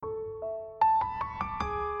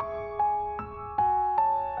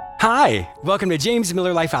Hi, welcome to James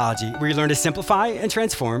Miller Lifeology, where you learn to simplify and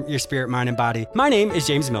transform your spirit, mind, and body. My name is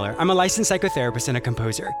James Miller. I'm a licensed psychotherapist and a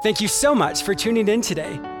composer. Thank you so much for tuning in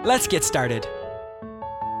today. Let's get started.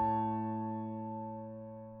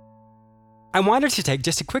 I wanted to take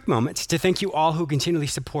just a quick moment to thank you all who continually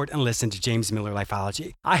support and listen to James Miller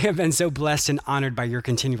Lifeology. I have been so blessed and honored by your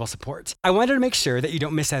continual support. I wanted to make sure that you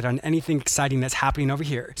don't miss out on anything exciting that's happening over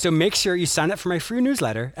here. So make sure you sign up for my free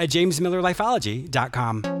newsletter at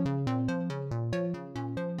jamesmillerlifeology.com.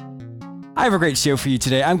 I have a great show for you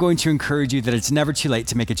today. I'm going to encourage you that it's never too late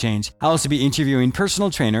to make a change. I'll also be interviewing personal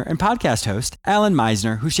trainer and podcast host Alan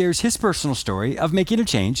Meisner, who shares his personal story of making a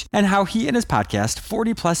change and how he and his podcast,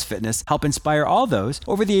 40 Plus Fitness, help inspire all those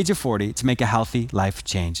over the age of 40 to make a healthy life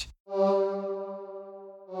change.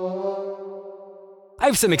 I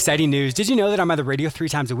have some exciting news. Did you know that I'm on the radio 3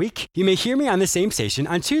 times a week? You may hear me on the same station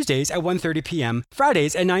on Tuesdays at 1:30 p.m.,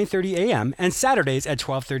 Fridays at 9:30 a.m., and Saturdays at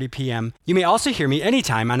 12:30 p.m. You may also hear me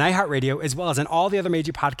anytime on iHeartRadio as well as on all the other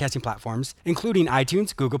major podcasting platforms, including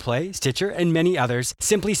iTunes, Google Play, Stitcher, and many others.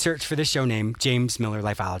 Simply search for the show name, James Miller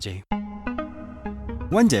Lifeology.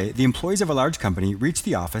 One day, the employees of a large company reached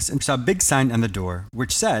the office and saw a big sign on the door,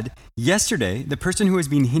 which said, "Yesterday, the person who has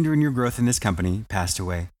been hindering your growth in this company passed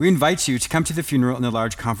away. We invite you to come to the funeral in the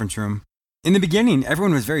large conference room." In the beginning,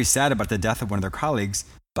 everyone was very sad about the death of one of their colleagues,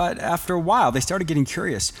 but after a while, they started getting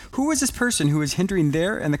curious. Who was this person who was hindering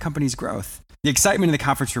their and the company's growth? The excitement in the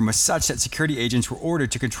conference room was such that security agents were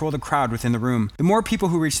ordered to control the crowd within the room. The more people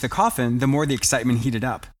who reached the coffin, the more the excitement heated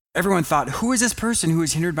up. Everyone thought, who is this person who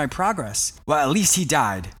has hindered my progress? Well, at least he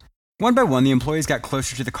died. One by one, the employees got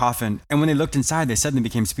closer to the coffin, and when they looked inside, they suddenly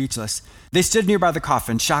became speechless. They stood nearby the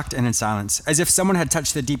coffin, shocked and in silence, as if someone had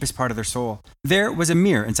touched the deepest part of their soul. There was a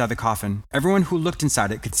mirror inside the coffin. Everyone who looked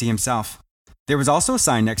inside it could see himself. There was also a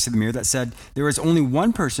sign next to the mirror that said, there is only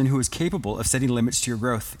one person who is capable of setting limits to your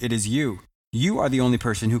growth. It is you. You are the only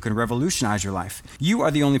person who can revolutionize your life. You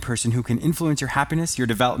are the only person who can influence your happiness, your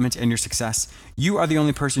development, and your success. You are the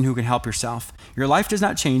only person who can help yourself. Your life does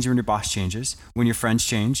not change when your boss changes, when your friends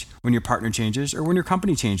change, when your partner changes, or when your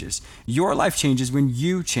company changes. Your life changes when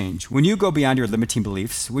you change, when you go beyond your limiting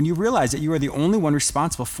beliefs, when you realize that you are the only one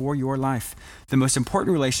responsible for your life. The most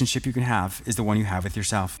important relationship you can have is the one you have with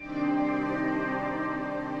yourself.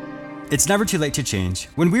 It's never too late to change.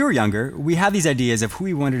 When we were younger, we had these ideas of who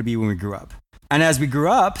we wanted to be when we grew up. And as we grew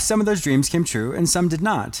up, some of those dreams came true and some did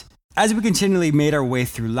not. As we continually made our way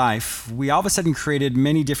through life, we all of a sudden created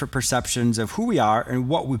many different perceptions of who we are and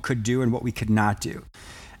what we could do and what we could not do.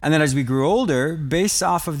 And then as we grew older, based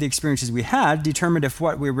off of the experiences we had, determined if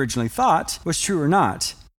what we originally thought was true or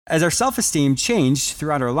not. As our self-esteem changed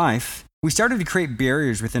throughout our life, we started to create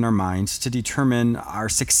barriers within our minds to determine our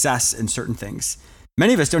success in certain things.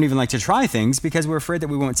 Many of us don't even like to try things because we're afraid that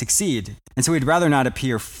we won't succeed. And so we'd rather not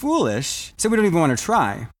appear foolish, so we don't even want to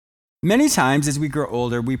try. Many times as we grow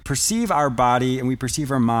older, we perceive our body and we perceive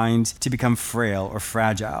our mind to become frail or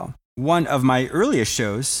fragile. One of my earliest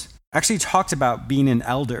shows actually talked about being an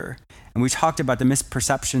elder. And we talked about the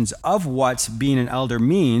misperceptions of what being an elder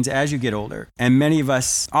means as you get older. And many of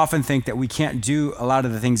us often think that we can't do a lot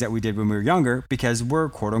of the things that we did when we were younger because we're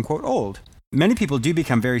quote unquote old. Many people do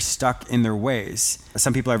become very stuck in their ways.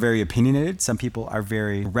 Some people are very opinionated, some people are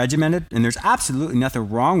very regimented, and there's absolutely nothing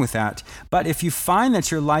wrong with that. But if you find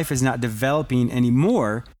that your life is not developing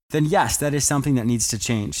anymore, then yes, that is something that needs to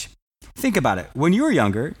change. Think about it. When you were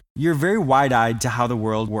younger, you're very wide-eyed to how the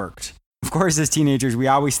world worked. Of course, as teenagers, we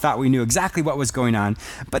always thought we knew exactly what was going on.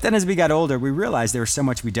 But then as we got older, we realized there was so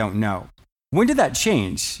much we don't know. When did that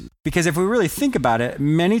change? Because if we really think about it,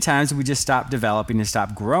 many times we just stop developing and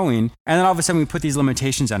stop growing, and then all of a sudden we put these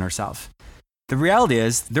limitations on ourselves. The reality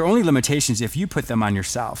is, they're only limitations if you put them on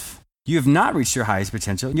yourself. You have not reached your highest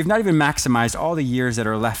potential. You've not even maximized all the years that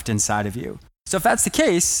are left inside of you. So if that's the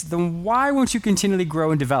case, then why won't you continually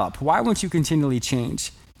grow and develop? Why won't you continually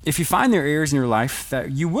change? If you find there are areas in your life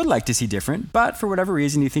that you would like to see different, but for whatever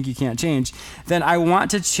reason you think you can't change, then I want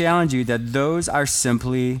to challenge you that those are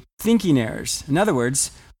simply thinking errors. In other words,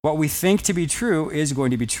 what we think to be true is going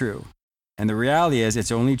to be true. And the reality is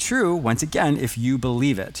it's only true, once again, if you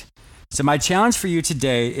believe it. So my challenge for you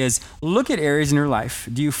today is look at areas in your life.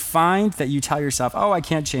 Do you find that you tell yourself, oh, I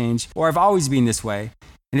can't change, or I've always been this way?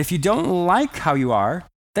 And if you don't like how you are,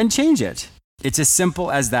 then change it. It's as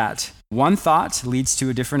simple as that. One thought leads to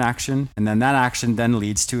a different action, and then that action then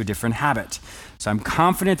leads to a different habit. So I'm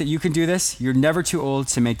confident that you can do this. You're never too old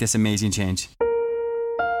to make this amazing change.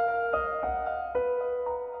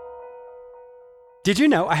 Did you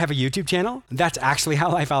know I have a YouTube channel? That's actually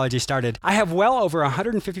how Lifeology started. I have well over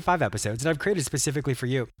 155 episodes that I've created specifically for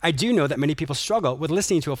you. I do know that many people struggle with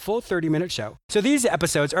listening to a full 30-minute show. So these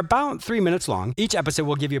episodes are about 3 minutes long. Each episode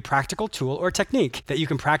will give you a practical tool or technique that you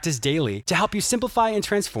can practice daily to help you simplify and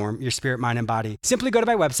transform your spirit, mind, and body. Simply go to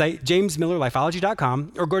my website,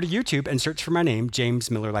 jamesmillerlifeology.com, or go to YouTube and search for my name,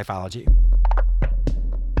 James Miller Lifeology.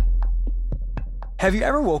 Have you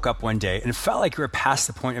ever woke up one day and felt like you were past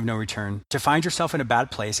the point of no return, to find yourself in a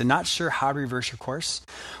bad place and not sure how to reverse your course?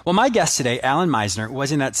 Well, my guest today, Alan Meisner,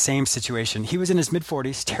 was in that same situation. He was in his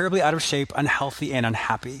mid-40s, terribly out of shape, unhealthy, and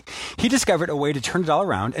unhappy. He discovered a way to turn it all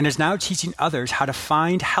around and is now teaching others how to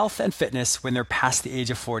find health and fitness when they're past the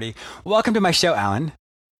age of 40. Welcome to my show, Alan.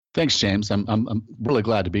 Thanks, James. I'm really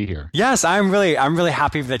glad to be here. Yes, I'm really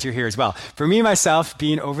happy that you're here as well. For me, myself,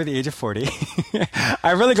 being over the age of 40,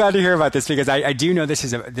 I'm really glad to hear about this because I do know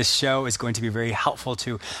this show is going to be very helpful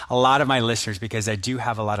to a lot of my listeners, because I do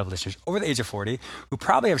have a lot of listeners over the age of 40 who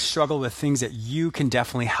probably have struggled with things that you can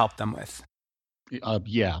definitely help them with.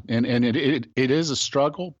 Yeah, and it is a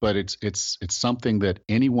struggle, but it's something that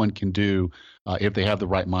anyone can do if they have the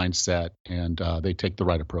right mindset and they take the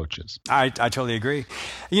right approaches. I totally agree.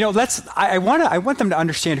 You know, I want them to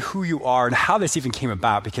understand who you are and how this even came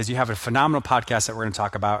about, because you have a phenomenal podcast that we're going to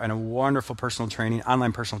talk about and a wonderful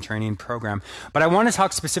online personal training program. But I want to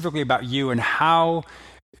talk specifically about you and how.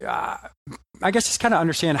 I guess just kind of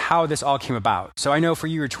understand how this all came about. So I know for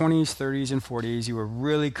you, your 20s, 30s, and 40s, you were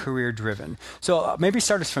really career driven. So maybe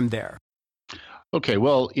start us from there. Okay,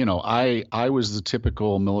 well, I was the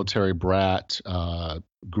typical military brat,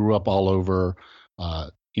 grew up all over,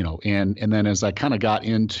 and then as I kind of got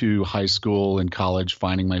into high school and college,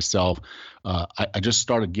 finding myself, I just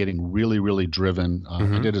started getting really, really driven.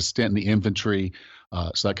 I did a stint in the infantry.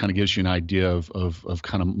 So that kind of gives you an idea of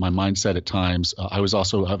kind of my mindset at times. I've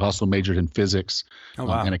also majored in physics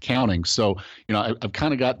and accounting. So, I've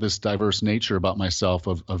kind of got this diverse nature about myself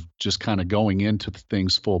of just kind of going into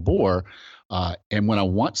things full bore. And when I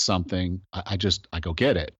want something, I go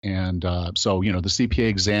get it. And so, the CPA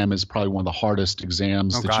exam is probably one of the hardest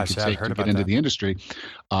exams you can take to get into the industry.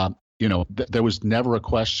 There was never a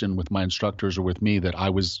question with my instructors or with me that I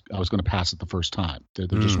was going to pass it the first time. There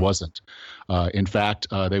just wasn't. In fact,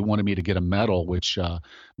 they wanted me to get a medal, which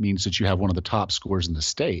means that you have one of the top scores in the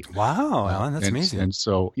state. Wow, Alan, that's amazing. And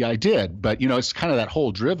so, yeah, I did. But, it's kind of that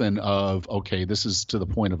whole driven of, okay, this is to the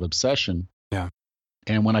point of obsession. Yeah.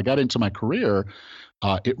 And when I got into my career,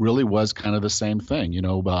 it really was kind of the same thing,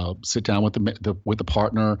 sit down with the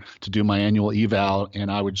partner to do my annual eval, and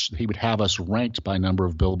he would have us ranked by number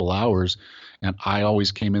of billable hours, and I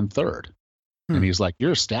always came in third. And he's like,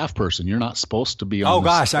 "You're a staff person. You're not supposed to be on." Oh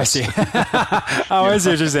gosh, I see. I see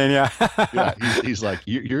what you're saying. Yeah. Yeah. He's like,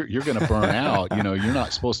 "You're going to burn out. You're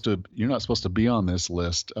not supposed to be on this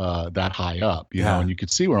list that high up. You know." And you could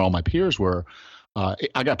see where all my peers were.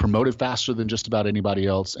 I got promoted faster than just about anybody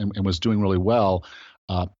else, and was doing really well.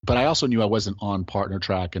 But I also knew I wasn't on partner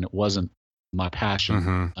track, and it wasn't my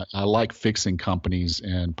passion. I like fixing companies,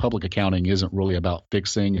 and public accounting isn't really about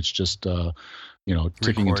fixing. It's just,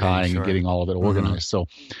 ticking and tying and getting all of it organized. So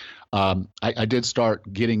I did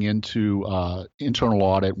start getting into internal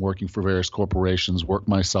audit, working for various corporations, worked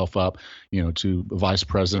myself up, to a vice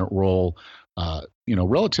president role.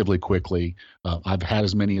 Relatively quickly. I've had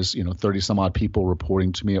as many as 30 some odd people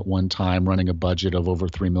reporting to me at one time, running a budget of over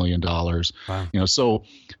 $3 million. Wow. So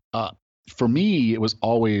for me, it was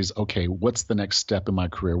always, okay, what's the next step in my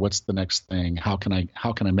career? What's the next thing? How can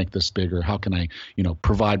I make this bigger? How can I,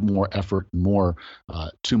 provide more effort and more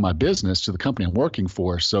to my business, to the company I'm working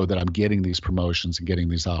for, so that I'm getting these promotions and getting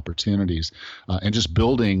these opportunities, and just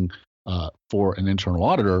building for an internal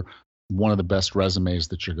auditor one of the best resumes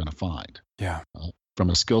that you're going to find. Yeah. From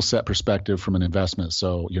a skill set perspective, from an investment.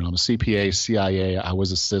 So, I'm a CPA, CIA, I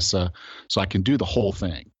was a CISA, so I can do the whole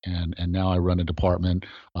thing. And now I run a department.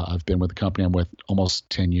 I've been with the company I'm with almost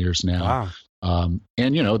 10 years now. Wow.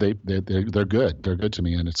 And they're good. They're good to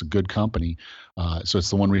me, and it's a good company. So it's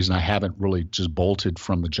the one reason I haven't really just bolted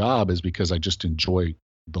from the job, is because I just enjoy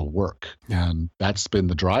the work. And that's been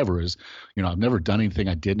the driver. Is, I've never done anything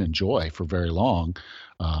I didn't enjoy for very long,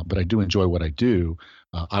 but I do enjoy what I do.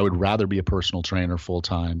 I would rather be a personal trainer full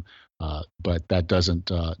time, but that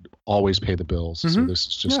doesn't always pay the bills. So this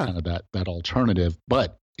is just kind of that alternative.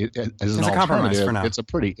 But as an alternative,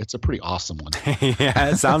 it's a pretty awesome one. Yeah,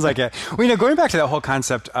 it sounds like it. Well, going back to that whole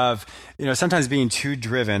concept of, sometimes being too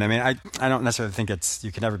driven. I mean, I don't necessarily think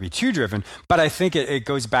you can never be too driven, but I think it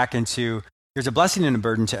goes back into, there's a blessing and a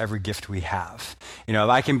burden to every gift we have. If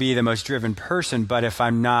I can be the most driven person, but if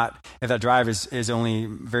that drive is only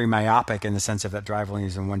very myopic, in the sense of that drive only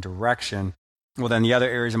is in one direction, well, then the other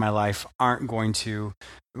areas of my life aren't going to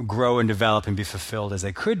grow and develop and be fulfilled as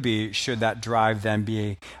they could be. Should that drive then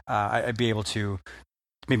be able to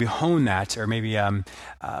maybe hone that, or maybe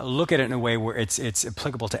look at it in a way where it's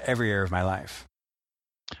applicable to every area of my life?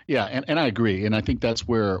 Yeah, and I agree. And I think that's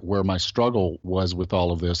where my struggle was with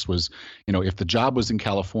all of this was, if the job was in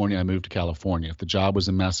California, I moved to California. If the job was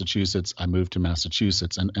in Massachusetts, I moved to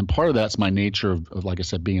Massachusetts. And part of that's my nature of like I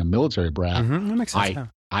said, being a military brat. Mm-hmm. That makes sense.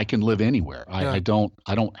 I can live anywhere. I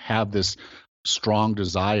don't have this strong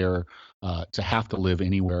desire to have to live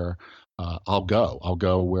anywhere. I'll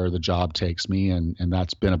go where the job takes me. And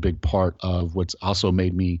that's been a big part of what's also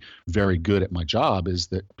made me very good at my job is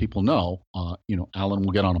that people know, Alan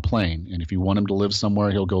will get on a plane, and if you want him to live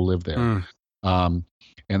somewhere, he'll go live there.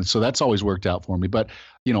 And so that's always worked out for me. But,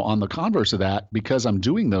 on the converse of that, because I'm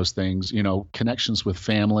doing those things, connections with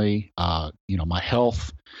family, my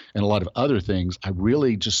health and a lot of other things, I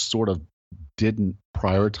really just sort of didn't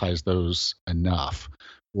prioritize those enough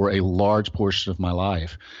for a large portion of my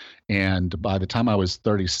life. And by the time I was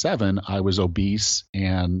 37, I was obese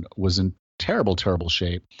and was in terrible, terrible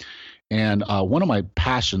shape. And one of my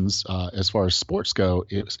passions, as far as sports go,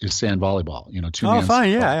 is sand volleyball. Oh,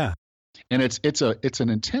 fine, yeah. And it's an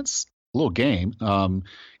intense little game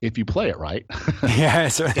if you play it right. Yeah,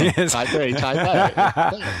 it certainly is. Type A, type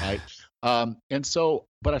A. Right. And so,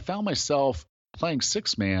 but I found myself playing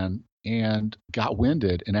six man and got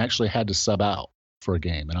winded and actually had to sub out for a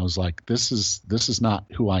game. And I was like, this is not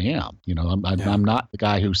who I am. I'm not the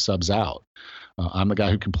guy who subs out. I'm the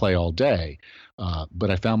guy who can play all day.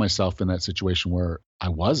 But I found myself in that situation where I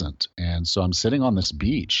wasn't. And so I'm sitting on this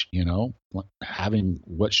beach, having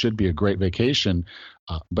what should be a great vacation,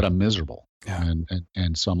 but I'm miserable. Yeah.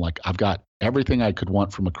 And so I'm like, I've got everything I could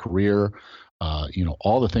want from a career,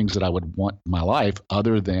 all the things that I would want in my life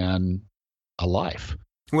other than a life.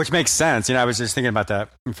 Which makes sense. I was just thinking about that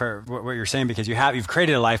for what you're saying, because you've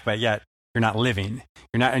created a life, but yet you're not living.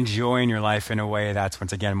 You're not enjoying your life in a way that's,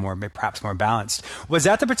 once again, perhaps more balanced. Was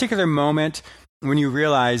that the particular moment when you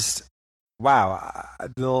realized, wow,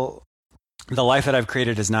 the life that I've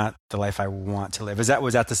created is not the life I want to live? Was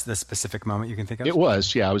that the specific moment you can think of? It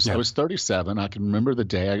was, yeah. I was 37. I can remember the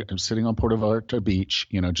day. I'm sitting on Puerto Vallarta Beach,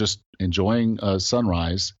 just enjoying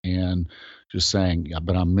sunrise and just saying, yeah,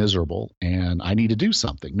 but I'm miserable and I need to do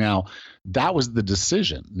something. Now, that was the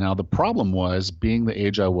decision. Now, the problem was being the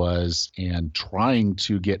age I was and trying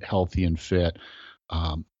to get healthy and fit.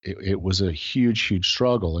 It was a huge, huge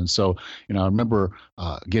struggle. And so, I remember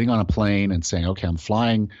getting on a plane and saying, okay, I'm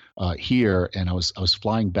flying here. And I was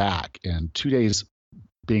flying back, and 2 days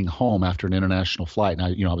being home after an international flight.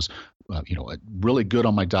 And I was, really good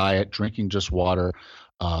on my diet, drinking just water.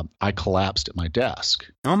 I collapsed at my desk.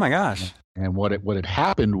 Oh my gosh. And what had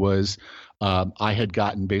happened was I had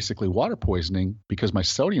gotten basically water poisoning because my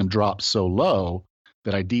sodium dropped so low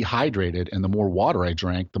that I dehydrated, and the more water I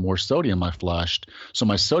drank, the more sodium I flushed. So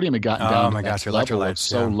my sodium had gotten down. Oh my gosh, your electrolytes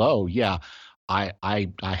so low. Yeah, I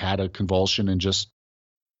had a convulsion and just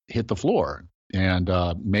hit the floor and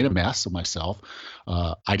made a mess of myself.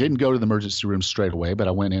 I didn't go to the emergency room straight away, but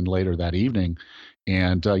I went in later that evening.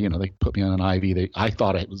 And, they put me on an IV. I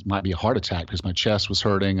thought it might be a heart attack because my chest was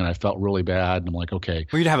hurting and I felt really bad. And I'm like, okay.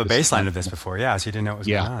 Well, you'd have a baseline of this before. Yeah. So you didn't know what was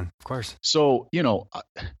going on. Of course. So,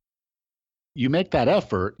 you make that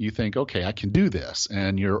effort, you think, okay, I can do this.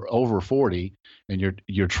 And you're over 40 and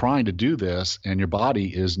you're trying to do this, and your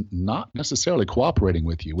body is not necessarily cooperating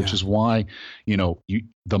with you, which is why, the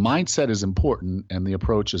mindset is important and the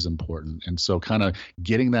approach is important. And so kind of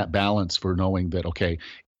getting that balance for knowing that, okay,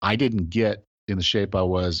 I didn't get in the shape I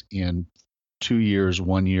was in 2 years,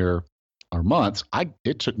 1 year, or months.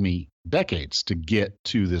 It took me decades to get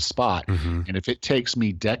to this spot. Mm-hmm. And if it takes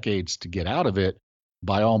me decades to get out of it,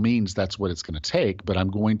 by all means, that's what it's going to take. But I'm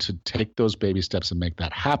going to take those baby steps and make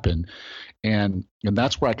that happen. And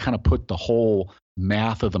that's where I kind of put the whole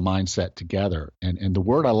math of the mindset together. And the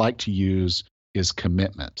word I like to use is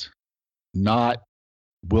commitment, not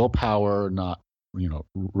willpower, not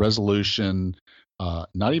resolution,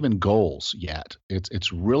 not even goals yet.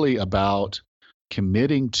 It's really about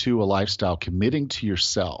committing to a lifestyle, committing to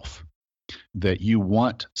yourself that you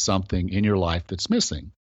want something in your life that's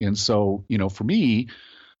missing. And so, for me,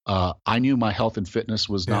 I knew my health and fitness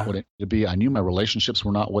was not what it needed to be. I knew my relationships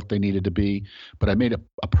were not what they needed to be, but I made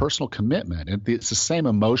a personal commitment. And it's the same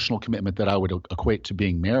emotional commitment that I would equate to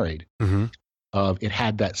being married. Mm-hmm. It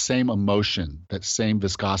had that same emotion, that same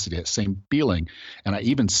viscosity, that same feeling. And I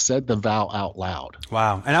even said the vow out loud.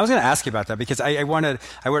 Wow. And I was going to ask you about that because I wanted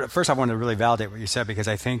to really validate what you said, because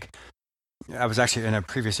I think I was actually in a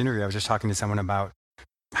previous interview, I was just talking to someone about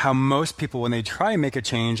how most people, when they try and make a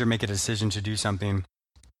change or make a decision to do something,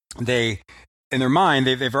 they, in their mind,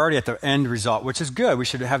 they've already at the end result, which is good. We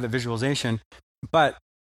should have the visualization, but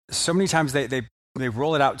so many times they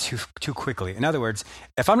roll it out too quickly. In other words,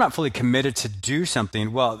 if I'm not fully committed to do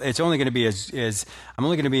something, well, it's only going to be I'm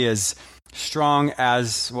only going to be as strong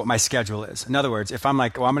as what my schedule is. In other words, if I'm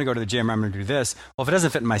like, well, I'm going to go to the gym, I'm going to do this. Well, if it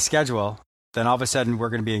doesn't fit in my schedule, then all of a sudden we're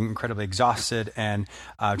going to be incredibly exhausted and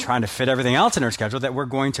trying to fit everything else in our schedule that we're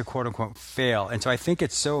going to quote unquote fail. And so I think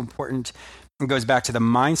it's so important. It goes back to the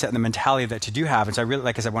mindset and the mentality that you do have. And so I really,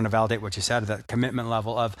 like I said, want to validate what you said, that commitment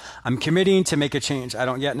level of I'm committing to make a change. I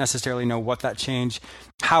don't yet necessarily know what that change,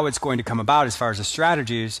 how it's going to come about as far as the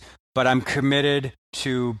strategies, but I'm committed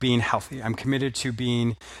to being healthy. I'm committed to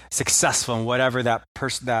being successful in whatever that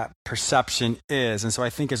perception is. And so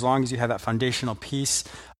I think as long as you have that foundational piece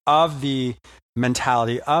of the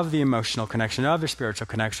mentality, of the emotional connection, of the spiritual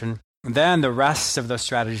connection, then the rest of those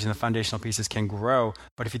strategies and the foundational pieces can grow.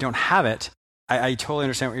 But if you don't have it, I totally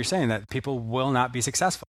understand what you're saying, that people will not be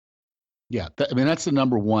successful. Yeah, I mean, that's the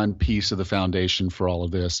number one piece of the foundation for all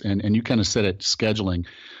of this. And you kind of said it, scheduling.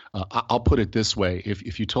 I'll put it this way.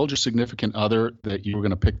 If you told your significant other that you were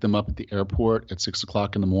going to pick them up at the airport at 6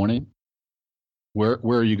 o'clock in the morning, where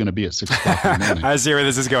are you going to be at 6 o'clock in the morning? I see where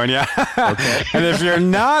this is going, yeah. Okay. And if you're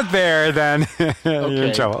not there, then you're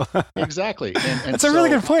in trouble. Exactly. And that's a really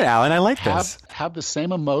good point, Alan. I like this. Have the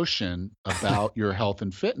same emotion about your health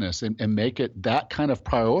and fitness and make it that kind of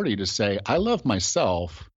priority to say, I love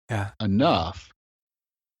myself enough.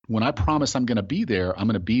 When I promise I'm going to be there, I'm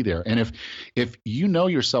going to be there. And if you know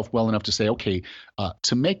yourself well enough to say, okay,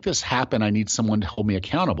 to make this happen, I need someone to hold me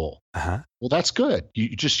accountable. Well, that's good.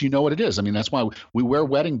 You know what it is. I mean, that's why we wear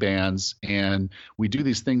wedding bands and we do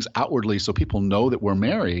these things outwardly so people know that we're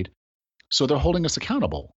married. So they're holding us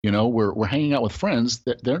accountable. You know, we're hanging out with friends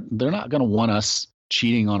that they're not going to want us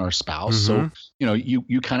cheating on our spouse. So, you know,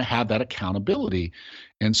 you kind of have that accountability.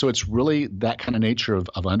 And so it's really that kind of nature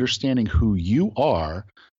of understanding who you are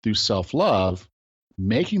through self-love,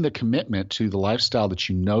 making the commitment to the lifestyle that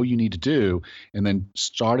you know you need to do, and then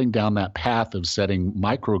starting down that path of setting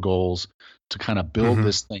micro goals to kind of build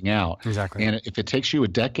this thing out. Exactly. And if it takes you a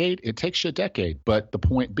decade, it takes you a decade. But the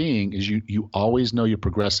point being is you always know you're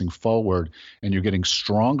progressing forward and you're getting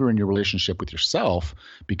stronger in your relationship with yourself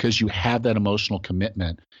because you have that emotional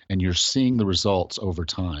commitment and you're seeing the results over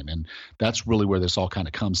time. And that's really where this all kind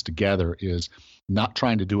of comes together, is not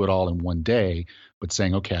trying to do it all in one day, but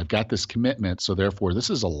saying, okay, I've got this commitment. So therefore this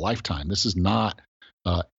is a lifetime. This is not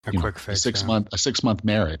a quick fix, a 6 month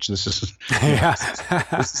marriage. This is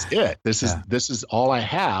this is it. This is all I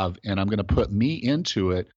have, and I'm going to put me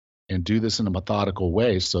into it and do this in a methodical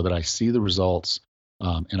way so that I see the results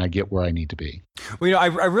and I get where I need to be. Well, you know,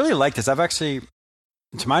 I really like this. I've actually,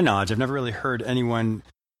 to my knowledge, I've never really heard anyone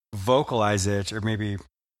vocalize it or maybe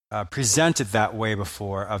present it that way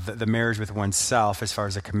before, of the marriage with oneself as far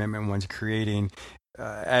as a commitment one's creating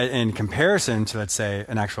in comparison to, let's say,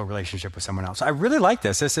 an actual relationship with someone else. So I really like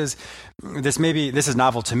this. This is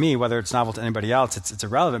novel to me. Whether it's novel to anybody else, it's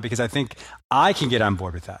irrelevant, because I think I can get on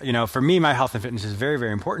board with that. You know, for me, my health and fitness is very,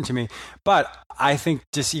 very important to me. But I think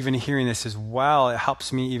just even hearing this as well, it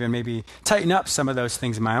helps me even maybe tighten up some of those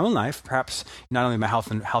things in my own life. Perhaps not only my health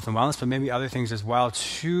and wellness, but maybe other things as well,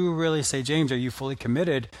 to really say, James, are you fully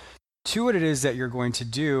committed to what it is that you're going to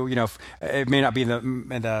do? You know, it may not be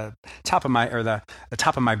the top of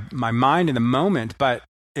my mind in the moment, but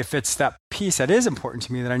if it's that piece that is important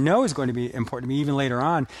to me, that I know is going to be important to me even later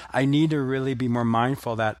on, I need to really be more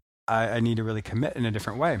mindful that I need to really commit in a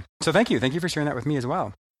different way. So thank you for sharing that with me as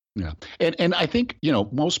well. Yeah. And I think, you know,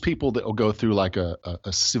 most people that will go through like a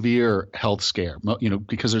severe health scare, you know,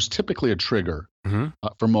 because there's typically a trigger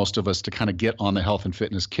for most of us to kind of get on the health and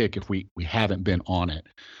fitness kick if we haven't been on it.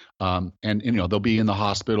 And, you know, they'll be in the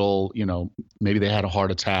hospital, you know, maybe they had a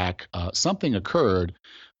heart attack, something occurred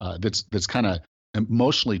that's kind of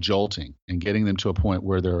emotionally jolting and getting them to a point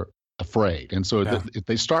where they're afraid. And so if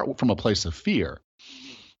they start from a place of fear,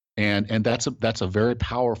 and that's a very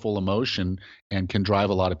powerful emotion and can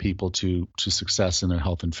drive a lot of people to success in their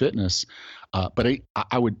health and fitness. But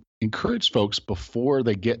I would encourage folks, before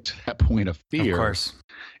they get to that point of fear, of course,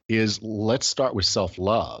 is let's start with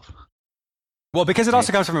self-love. Well, because it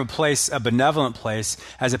also comes from a benevolent place,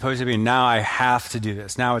 as opposed to being, now I have to do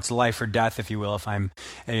this. Now it's life or death, if you will, if I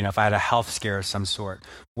had a health scare of some sort.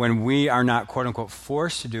 When we are not, quote unquote,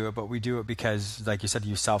 forced to do it, but we do it because, like you said,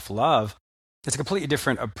 you self-love, it's a completely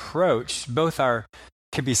different approach. Both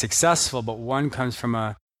can be successful, but one comes from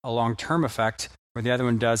a long-term effect, where the other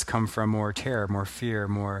one does come from more terror, more fear,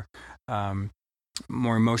 more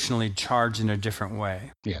more emotionally charged in a different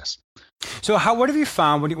way. Yes. So what have you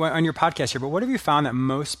found on your podcast here, but what have you found that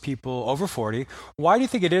most people over 40, why do you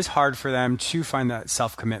think it is hard for them to find that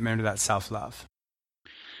self-commitment or that self-love?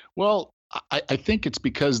 Well, I think it's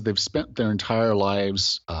because they've spent their entire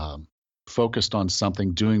lives focused on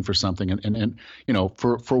something, doing for something. And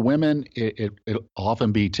for women, it'll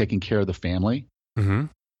often be taking care of the family. Mm-hmm.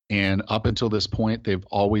 And up until this point, they've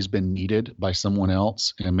always been needed by someone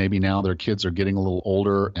else. And maybe now their kids are getting a little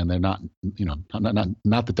older and they're not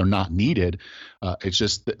that they're not needed. It's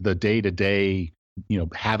just the day-to-day,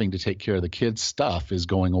 having to take care of the kids stuff is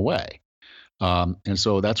going away. And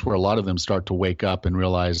so that's where a lot of them start to wake up and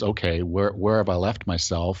realize, okay, where have I left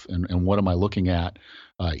myself and what am I looking at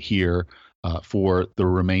here for the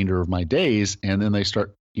remainder of my days? And then they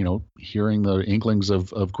start hearing the inklings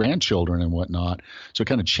of grandchildren and whatnot. So it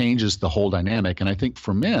kind of changes the whole dynamic. And I think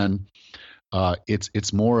for men,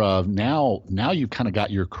 it's more of now you've kind of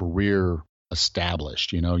got your career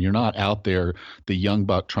established. You're not out there, the young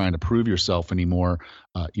buck trying to prove yourself anymore.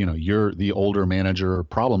 You're the older manager,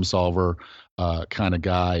 problem solver kind of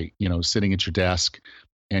guy, sitting at your desk.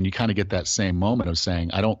 And you kind of get that same moment of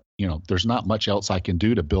saying, there's not much else I can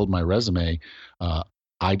do to build my resume.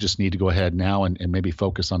 I just need to go ahead now and maybe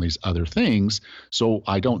focus on these other things so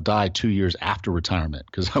I don't die 2 years after retirement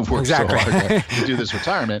because I've worked so hard to do this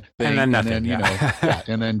retirement thing. And then nothing.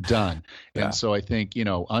 And then done. Yeah. And so I think,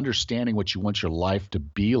 understanding what you want your life to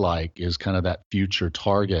be like is kind of that future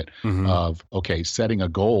target of, okay, setting a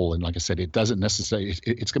goal. And like I said, it doesn't necessarily,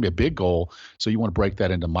 it's going to be a big goal. So you want to break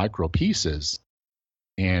that into micro pieces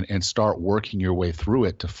and start working your way through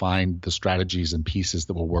it to find the strategies and pieces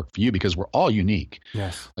that will work for you because we're all unique.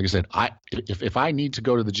 Yes. Like I said, if I need to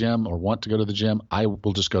go to the gym or want to go to the gym, I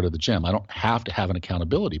will just go to the gym. I don't have to have an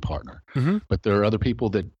accountability partner. But there are other people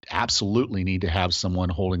that absolutely need to have someone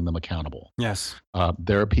holding them accountable. Yes.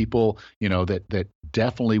 There are people, that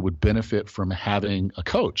definitely would benefit from having a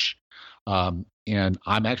coach. And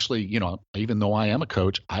I'm actually, even though I am a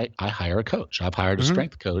coach, I hire a coach. I've hired a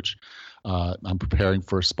strength coach. I'm preparing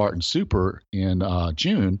for Spartan Super in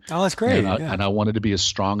June. Oh, that's great. And I wanted to be as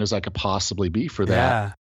strong as I could possibly be for that.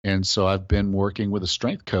 Yeah. And so I've been working with a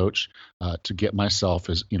strength coach to get myself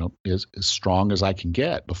as strong as I can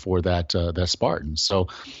get before that Spartan. So,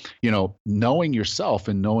 knowing yourself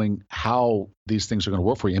and knowing how these things are going to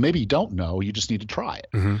work for you, and maybe you don't know, you just need to try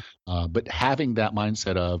it. But having that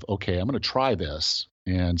mindset of, okay, I'm going to try this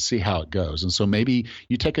and see how it goes. And so maybe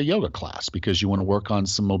you take a yoga class because you want to work on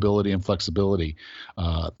some mobility and flexibility.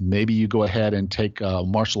 Maybe you go ahead and take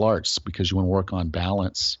martial arts because you want to work on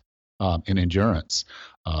balance and endurance.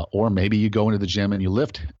 Or maybe you go into the gym and you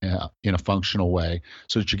lift in a functional way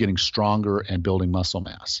so that you're getting stronger and building muscle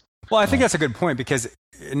mass. Well, I think that's a good point because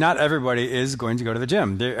not everybody is going to go to the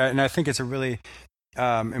gym. And I think it's a really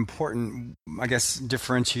important,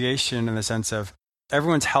 differentiation in the sense of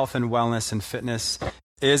everyone's health and wellness and fitness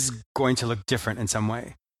is going to look different in some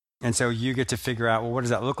way. And so you get to figure out, well, what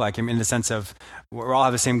does that look like? I mean, in the sense of we all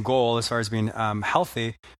have the same goal as far as being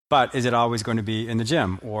healthy, but is it always going to be in the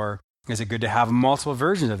gym? Or is it good to have multiple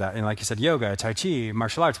versions of that? And like you said, yoga, Tai Chi,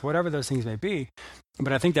 martial arts, whatever those things may be.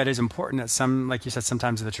 But I think that is important that like you said,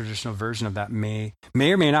 sometimes the traditional version of that may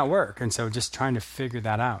or may not work. And so just trying to figure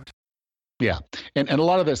that out. Yeah. And a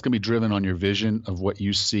lot of that's going to be driven on your vision of what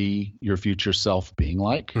you see your future self being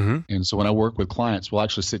like. And so when I work with clients, we'll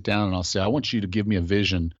actually sit down and I'll say, I want you to give me a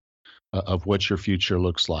vision of what your future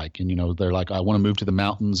looks like. And, they're like, I want to move to the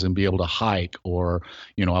mountains and be able to hike, or,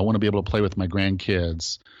 I want to be able to play with my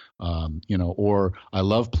grandkids, or I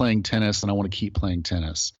love playing tennis and I want to keep playing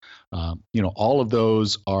tennis. All of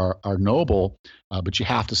those are noble, but you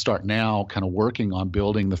have to start now kind of working on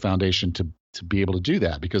building the foundation to be able to do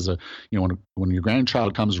that, because when your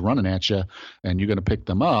grandchild comes running at you and you're going to pick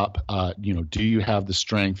them up, do you have the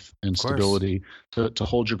strength and stability to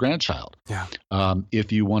hold your grandchild? Yeah.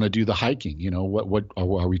 If you want to do the hiking, what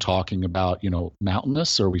are we talking about?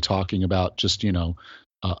 Mountainous, or are we talking about just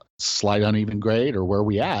slight uneven grade, or where are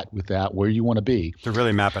we at with that? Where you want to be to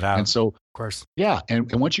really map it out. And so, of course, yeah, and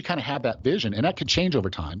once you kind of have that vision, and that could change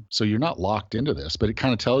over time, so you're not locked into this, but it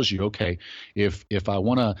kind of tells you, okay, if I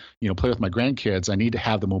want to play with my grandkids, I need to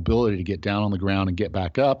have the mobility to get down on the ground and get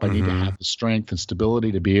back up. I need to have the strength and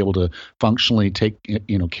stability to be able to functionally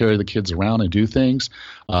carry the kids around and do things,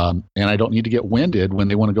 and I don't need to get winded when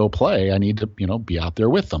they want to go play. I need to be out there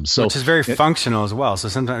with them. So which is very functional as well. So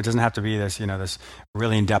sometimes it doesn't have to be this this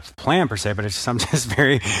really in-depth plan per se, but it's sometimes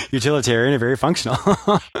very utilitarian and very functional.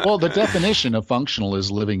 Well, the definition of functional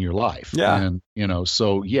is living your life. Yeah. And,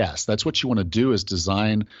 so yes, that's what you want to do, is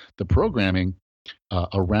design the programming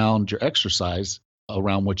around your exercise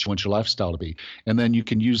around what you want your lifestyle to be. And then you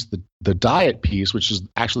can use the diet piece, which is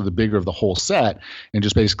actually the bigger of the whole set, and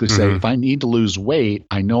just basically say, if I need to lose weight,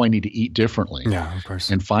 I know I need to eat differently. Yeah, of course.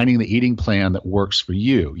 And finding the eating plan that works for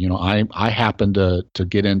you. I happen to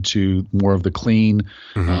get into more of the clean,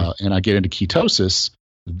 and I get into ketosis.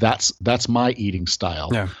 That's my eating style.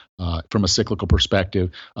 Yeah. From a cyclical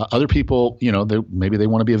perspective. Other people, maybe they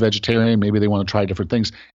want to be a vegetarian, maybe they want to try different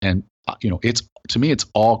things. And, to me, it's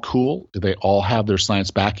all cool. They all have their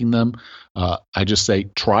science backing them. I just say,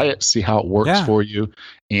 try it, see how it works for you.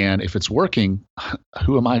 And if it's working,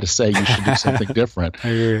 who am I to say you should do something different?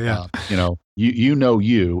 You know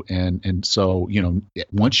you. And so,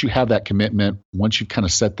 once you have that commitment, once you kind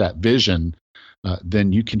of set that vision,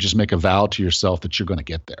 then you can just make a vow to yourself that you're going to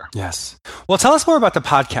get there. Yes. Well, tell us more about the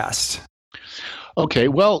podcast. Okay.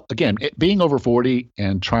 Well, again, being over 40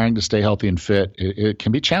 and trying to stay healthy and fit, it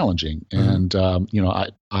can be challenging. And,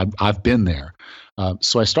 I've been there.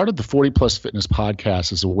 So I started the 40 Plus Fitness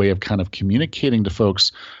podcast as a way of kind of communicating to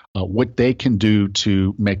folks what they can do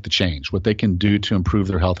to make the change, what they can do to improve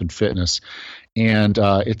their health and fitness. And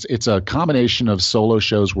it's a combination of solo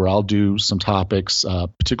shows where I'll do some topics,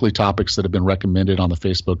 particularly topics that have been recommended on the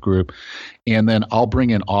Facebook group. And then I'll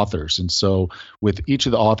bring in authors. And so with each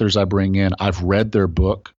of the authors I bring in, I've read their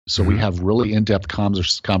book. So we have really in-depth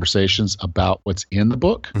conversations about what's in the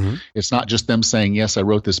book. It's not just them saying, yes, I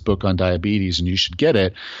wrote this book on diabetes and you should get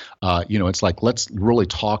it. It's like, let's really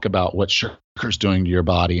talk about what sugar's doing to your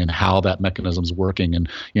body and how that mechanism's working. And,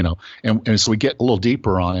 and so we get a little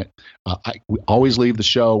deeper on it. We always leave the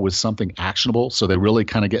show with something actionable. So they really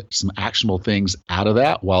kind of get some actionable things out of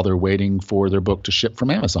that while they're waiting for their book to ship from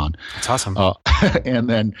Amazon. That's awesome. And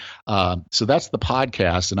then, so that's the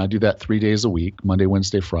podcast. And I do that 3 days a week, Monday,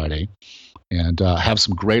 Wednesday, Friday. And have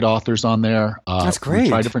some great authors on there. That's great. We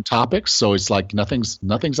try different topics. So it's like nothing's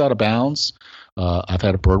out of bounds. I've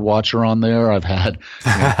had a bird watcher on there. I've had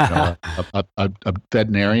a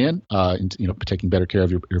veterinarian, taking better care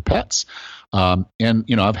of your pets.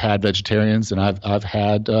 And I've had vegetarians, and I've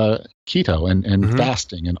had keto and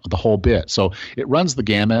fasting and the whole bit. So it runs the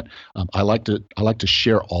gamut. I like to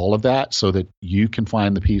share all of that so that you can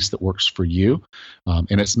find the piece that works for you.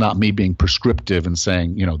 And it's not me being prescriptive and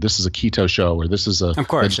saying, this is a keto show or this is a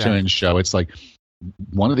vegetarian show. It's like,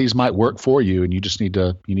 one of these might work for you, and you just need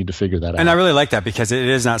to figure that out. And I really like that because it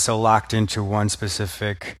is not so locked into one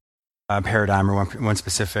specific paradigm or one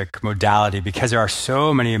specific modality, because there are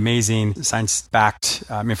so many amazing science-backed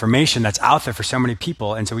information that's out there for so many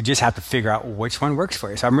people. And so we just have to figure out which one works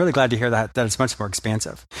for you. So I'm really glad to hear that it's much more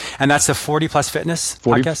expansive. And that's the 40 Plus Fitness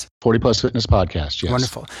podcast? 40 Plus Fitness podcast, yes.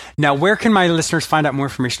 Wonderful. Now, where can my listeners find out more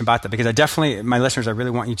information about that? Because my listeners, I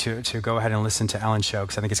really want you to go ahead and listen to Ellen's show,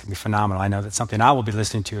 because I think it's going to be phenomenal. I know that's something I will be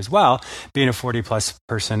listening to as well, being a 40 plus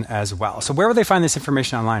person as well. So where will they find this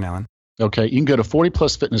information online, Ellen? Okay, you can go to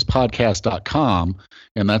 40plusfitnesspodcast.com,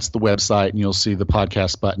 and that's the website, and you'll see the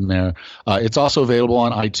podcast button there. It's also available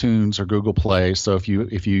on iTunes or Google Play. So if you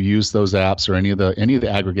use those apps or any of the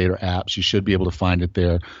aggregator apps, you should be able to find it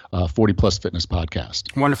there. 40 Plus Fitness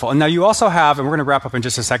Podcast. Wonderful. And now you also have, and we're going to wrap up in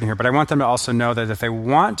just a second here, but I want them to also know that if they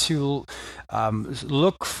want to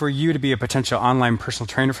look for you to be a potential online personal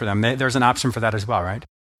trainer for them, there's an option for that as well, right?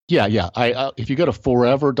 Yeah. If you go to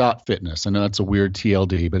forever.fitness, I know that's a weird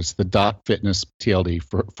TLD, but it's the .fitness TLD,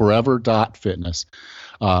 for forever.fitness.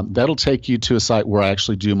 That'll take you to a site where I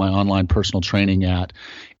actually do my online personal training at.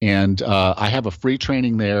 And I have a free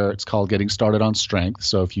training there. It's called Getting Started on Strength.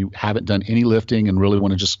 So if you haven't done any lifting and really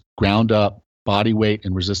want to just ground up body weight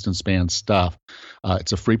and resistance band stuff,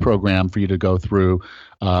 it's a free program for you to go through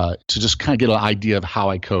to just kind of get an idea of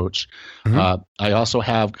how I coach. I also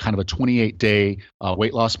have kind of a 28-day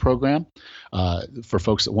weight loss program for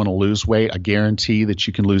folks that want to lose weight. I guarantee that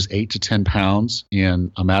you can lose 8 to 10 pounds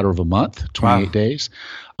in a matter of a month, 28 days.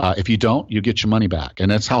 If you don't, you get your money back.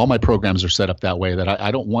 And that's how all my programs are set up that way, that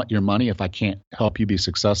I don't want your money if I can't help you be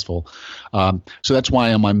successful. So that's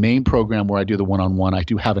why on my main program where I do the one-on-one, I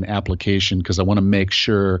do have an application, because I want to make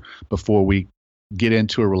sure before we get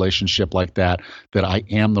into a relationship like that I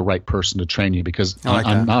am the right person to train you, because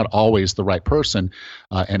I'm not always the right person,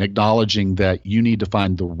 and acknowledging that you need to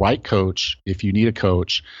find the right coach if you need a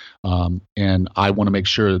coach. And I want to make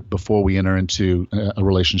sure before we enter into a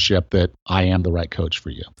relationship that I am the right coach for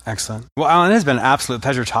you. Excellent. Well, Alan, it has been an absolute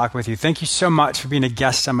pleasure talking with you. Thank you so much for being a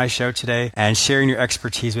guest on my show today and sharing your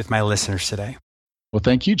expertise with my listeners today. Well,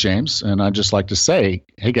 thank you, James. And I'd just like to say,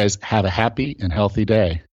 hey guys, have a happy and healthy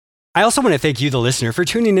day. I also want to thank you, the listener, for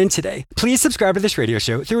tuning in today. Please subscribe to this radio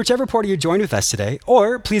show through whichever portal you joined with us today,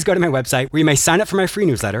 or please go to my website where you may sign up for my free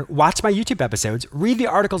newsletter, watch my YouTube episodes, read the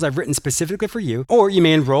articles I've written specifically for you, or you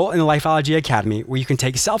may enroll in the Lifeology Academy where you can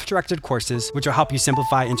take self-directed courses which will help you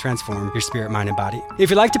simplify and transform your spirit, mind, and body. If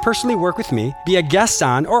you'd like to personally work with me, be a guest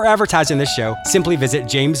on, or advertise on this show, simply visit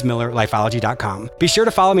jamesmillerlifeology.com. Be sure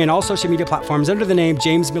to follow me on all social media platforms under the name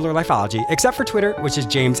James Miller Lifeology, except for Twitter, which is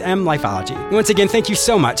James M. Lifeology. Once again, thank you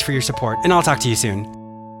so much for your support, and I'll talk to you soon.